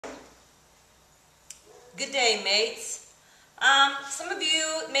Good day, mates. Some of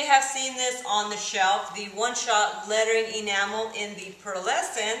you may have seen this on the shelf, the one-shot lettering enamel in the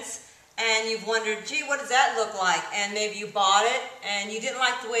pearlescence, and you've wondered, gee, what does that look like? And maybe you bought it and you didn't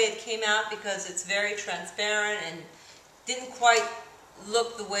like the way it came out because it's very transparent and didn't quite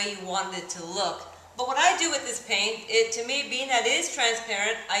look the way you wanted it to look. But what I do with this paint, to me, being that it is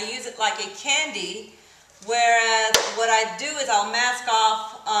transparent, I use it like a candy, whereas what I do is I'll mask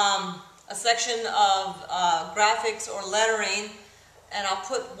off a section of graphics or lettering, and I'll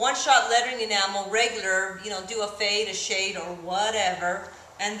put one-shot lettering enamel, regular, do a fade, a shade, or whatever.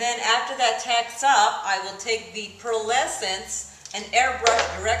 And then after that tacks up, I will take the pearlescence and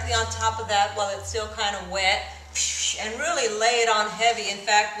airbrush directly on top of that while it's still kind of wet, and really lay it on heavy. In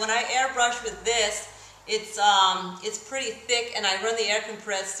fact, when I airbrush with this, it's pretty thick, and I run the air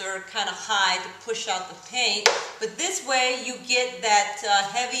compressor kind of high to push out the paint. But this way, you get that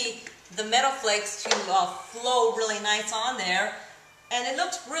heavy, the metal flakes to flow really nice on there, and it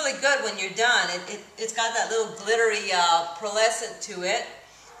looks really good when you're done. It's got that little glittery pearlescent to it,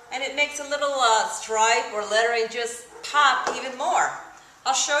 and it makes a little stripe or lettering just pop even more.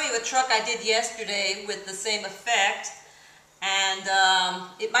 I'll show you a truck I did yesterday with the same effect, and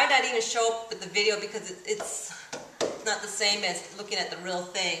it might not even show up with the video because it's not the same as looking at the real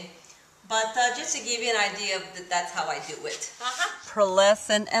thing. But just to give you an idea of that's how I do it.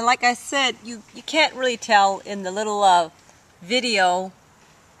 Pearlescent, and like I said, you can't really tell in the little video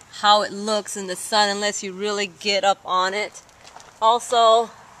how it looks in the sun unless you really get up on it. Also,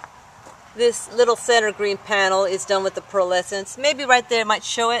 this little center green panel is done with the pearlescence. Maybe right there might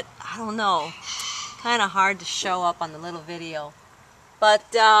show it. I don't know. Kind of hard to show up on the little video.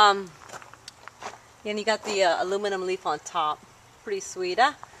 But and you got the aluminum leaf on top. Pretty sweet,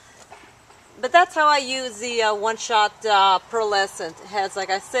 huh? But that's how I use the one-shot pearlescent. It has, like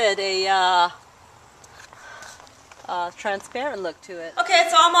I said, a transparent look to it. Okay,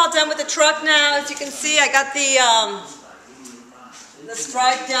 so I'm all done with the truck now. As you can see, I got the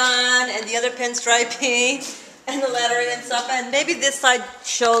stripe done and the other pinstriping and the lettering and stuff. And maybe this side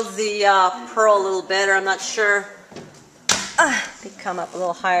shows the pearl a little better. I'm not sure. They come up a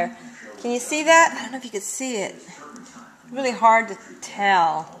little higher. Can you see that? I don't know if you can see it. Really hard to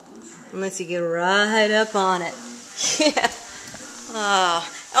tell. Unless you get right up on it. Yeah.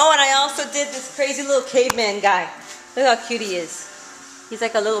 Oh, and I also did this crazy little caveman guy. Look how cute he is. He's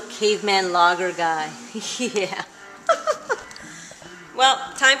like a little caveman logger guy. Yeah. Well,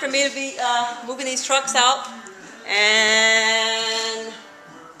 time for me to be moving these trucks out. And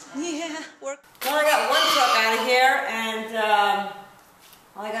yeah, work. Well, I got one truck out of here, and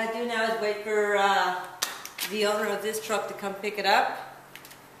all I gotta do now is wait for the owner of this truck to come pick it up.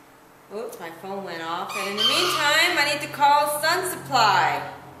 Oops, my phone went off. And in the meantime, I need to call Sun Supply.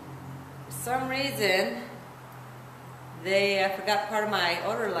 For some reason, I forgot part of my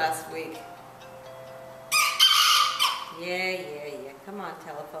order last week. Yeah. Come on,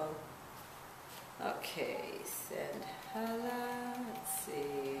 telephone. Okay, send hello. Let's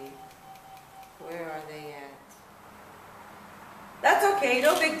see. Where are they at? That's okay,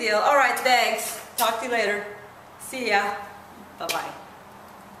 no big deal. All right, thanks. Talk to you later. See ya. Bye-bye.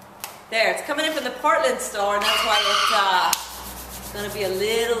 There, it's coming in from the Portland store, and that's why it's going to be a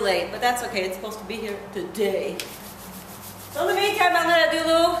little late. But that's okay, it's supposed to be here today. So in the meantime, I'm going to do a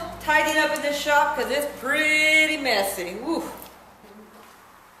little tidying up in this shop because it's pretty messy. Woo.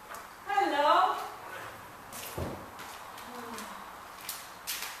 Hello.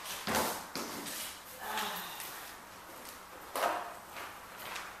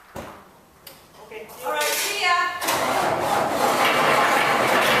 Okay, all right, see ya.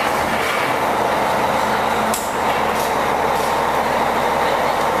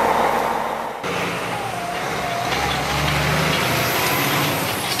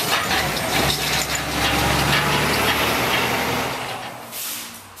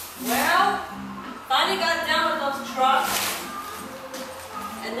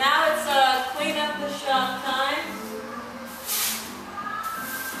 And now it's clean up the shop time.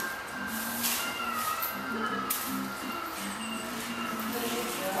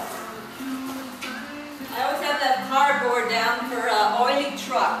 I always have that cardboard down for oily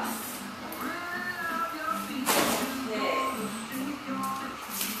trucks. Okay.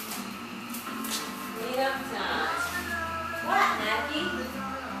 Clean up time. What, Mackie?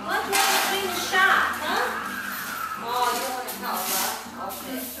 Why can't you clean the shop, huh? Oh, you don't want to help, huh?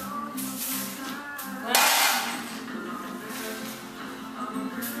 Okay. Well,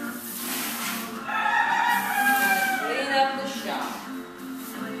 clean up the shop.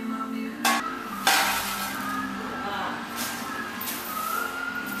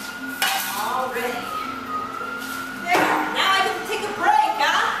 All ready.